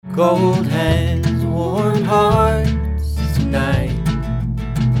Cold hands, warm hearts tonight.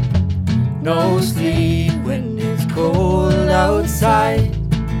 No sleep when it's cold outside.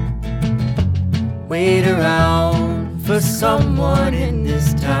 Wait around for someone in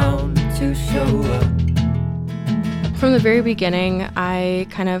this town to show up. From the very beginning, I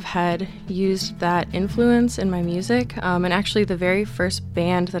kind of had used that influence in my music, and actually the very first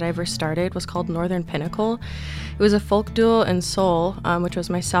band that I ever started was called Northern Pinnacle. It was a folk duo in soul, which was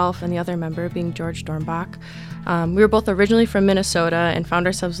myself and the other member being George Dornbach. We were both originally from Minnesota and found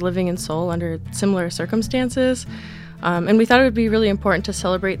ourselves living in Seoul under similar circumstances. And we thought it would be really important to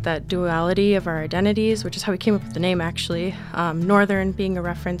celebrate that duality of our identities, which is how we came up with the name, actually. Northern being a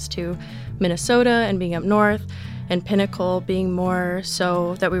reference to Minnesota and being up north, and Pinnacle being more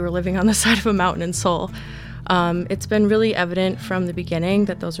so that we were living on the side of a mountain in Seoul. It's been really evident from the beginning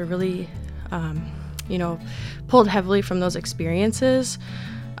that those are really, pulled heavily from those experiences,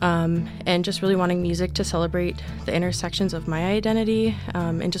 and just really wanting music to celebrate the intersections of my identity,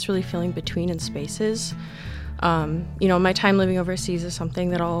 and just really feeling between in spaces. My time living overseas is something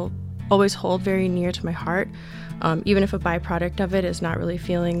that I'll always hold very near to my heart, even if a byproduct of it is not really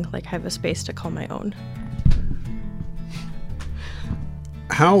feeling like I have a space to call my own.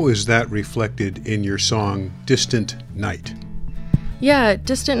 How is that reflected in your song Distant Night? Yeah,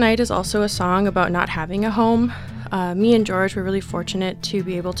 Distant Night is also a song about not having a home. Me and George were really fortunate to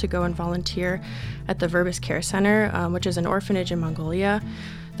be able to go and volunteer at the Verbis Care Center, which is an orphanage in Mongolia.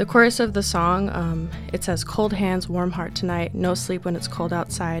 The chorus of the song, it says, "Cold hands, warm heart tonight, no sleep when it's cold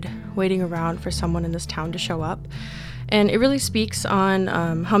outside, waiting around for someone in this town to show up." And it really speaks on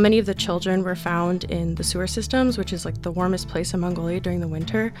how many of the children were found in the sewer systems, which is like the warmest place in Mongolia during the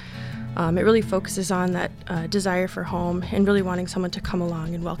winter. It really focuses on that desire for home and really wanting someone to come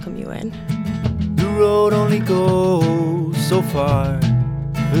along and welcome you in. The road only goes so far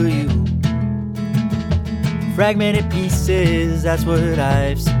for you. Fragmented pieces, that's what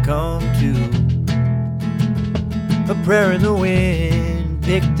I've succumbed to. A prayer in the wind,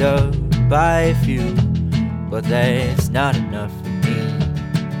 picked up by a few, but that's not enough for me.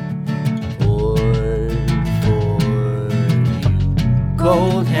 For you.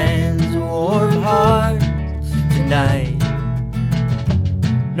 Cold hands, warm hearts tonight.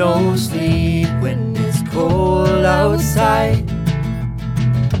 No sleep when it's cold outside.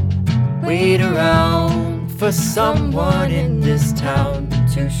 Wait around for someone in this town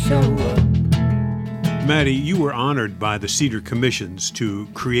to show up. Maddie, you were honored by the Cedar Commissions to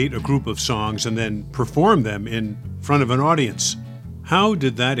create a group of songs and then perform them in front of an audience. How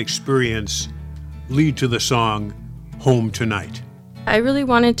did that experience lead to the song Home Tonight? I really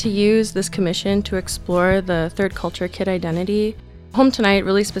wanted to use this commission to explore the third culture kid identity. Home Tonight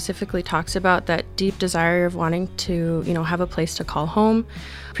really specifically talks about that deep desire of wanting to, have a place to call home.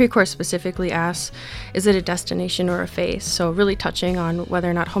 Pre-chorus specifically asks, is it a destination or a face? So really touching on whether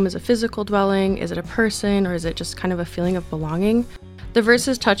or not home is a physical dwelling, is it a person, or is it just kind of a feeling of belonging? The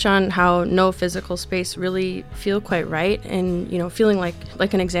verses touch on how no physical space really feel quite right, and feeling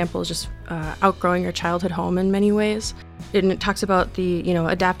like an example is just outgrowing your childhood home in many ways. And it talks about the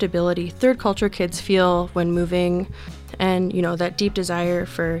adaptability third culture kids feel when moving, and that deep desire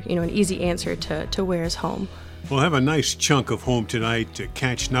for an easy answer to where is home. We'll have a nice chunk of Home Tonight to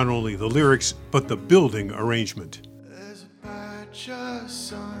catch not only the lyrics but the building arrangement. There's a patch of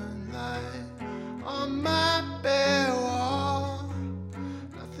sunlight on my bare wall.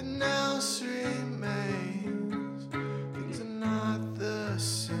 Nothing else remains. Things are not the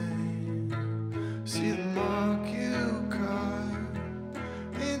same. See the mark you carved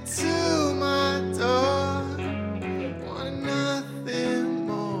into my door. Wanted nothing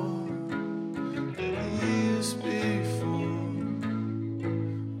more than the years before.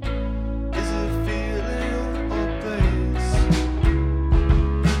 Is it a feeling or place?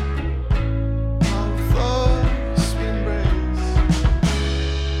 All floors spin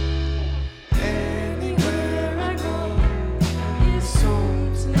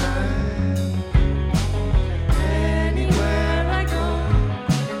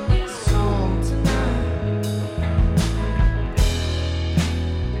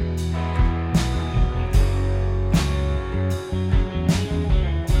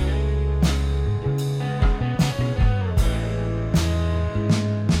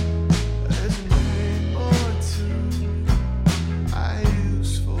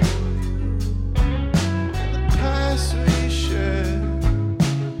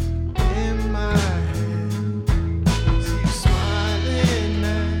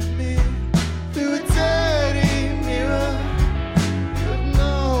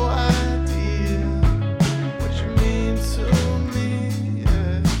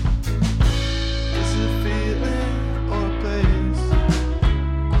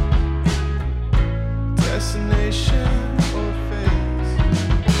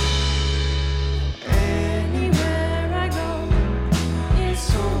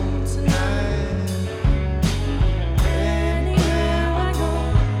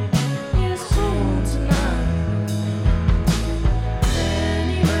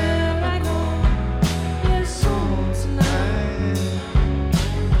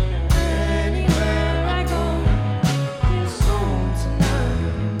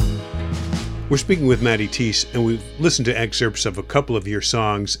We're speaking with Maddie Teese, and we've listened to excerpts of a couple of your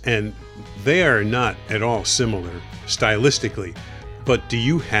songs, and they are not at all similar stylistically. But do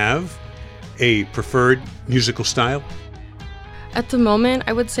you have a preferred musical style? At the moment,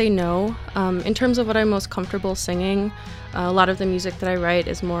 I would say no. In terms of what I'm most comfortable singing, a lot of the music that I write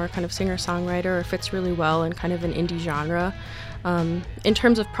is more kind of singer-songwriter or fits really well in kind of an indie genre. In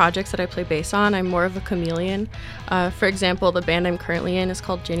terms of projects that I play bass on, I'm more of a chameleon. For example, the band I'm currently in is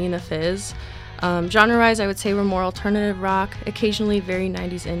called Ginny and the Fizz. Genre-wise, I would say we're more alternative rock, occasionally very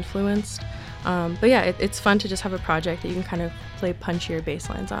 90s influenced. But yeah, it's fun to just have a project that you can kind of play punchier bass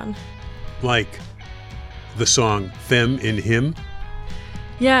lines on. Like the song Femme in Him?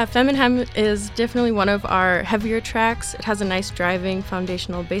 Yeah, Femme in Him is definitely one of our heavier tracks. It has a nice driving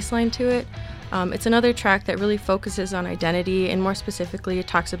foundational bass line to it. It's another track that really focuses on identity, and more specifically, it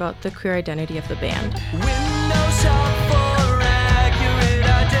talks about the queer identity of the band. Window shop for accurate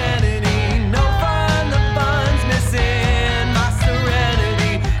identity. No fun, the fun's missing my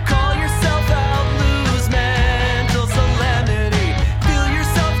serenity. Call yourself out, lose mental solemnity. Feel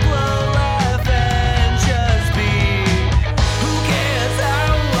yourself glow, laugh, and just be. Who cares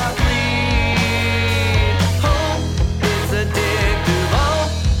how I bleed? Hope is addictive.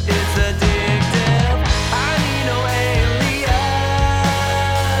 Hope is addictive. I need no alias.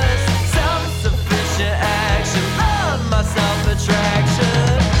 Self-sufficient action. Love my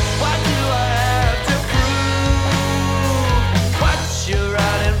self-attraction. Why do I have to prove what you're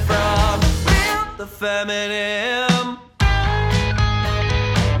running from? Feel the feminine.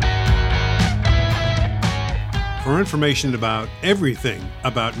 For information about everything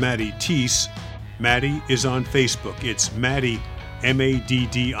about Maddie Teese, Maddie is on Facebook. It's Maddie,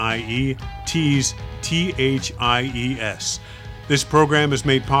 M-A-D-D-I-E, Teese, T-H-I-E-S. This program is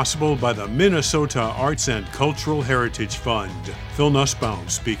made possible by the Minnesota Arts and Cultural Heritage Fund. Phil Nussbaum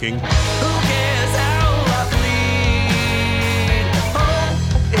speaking. Who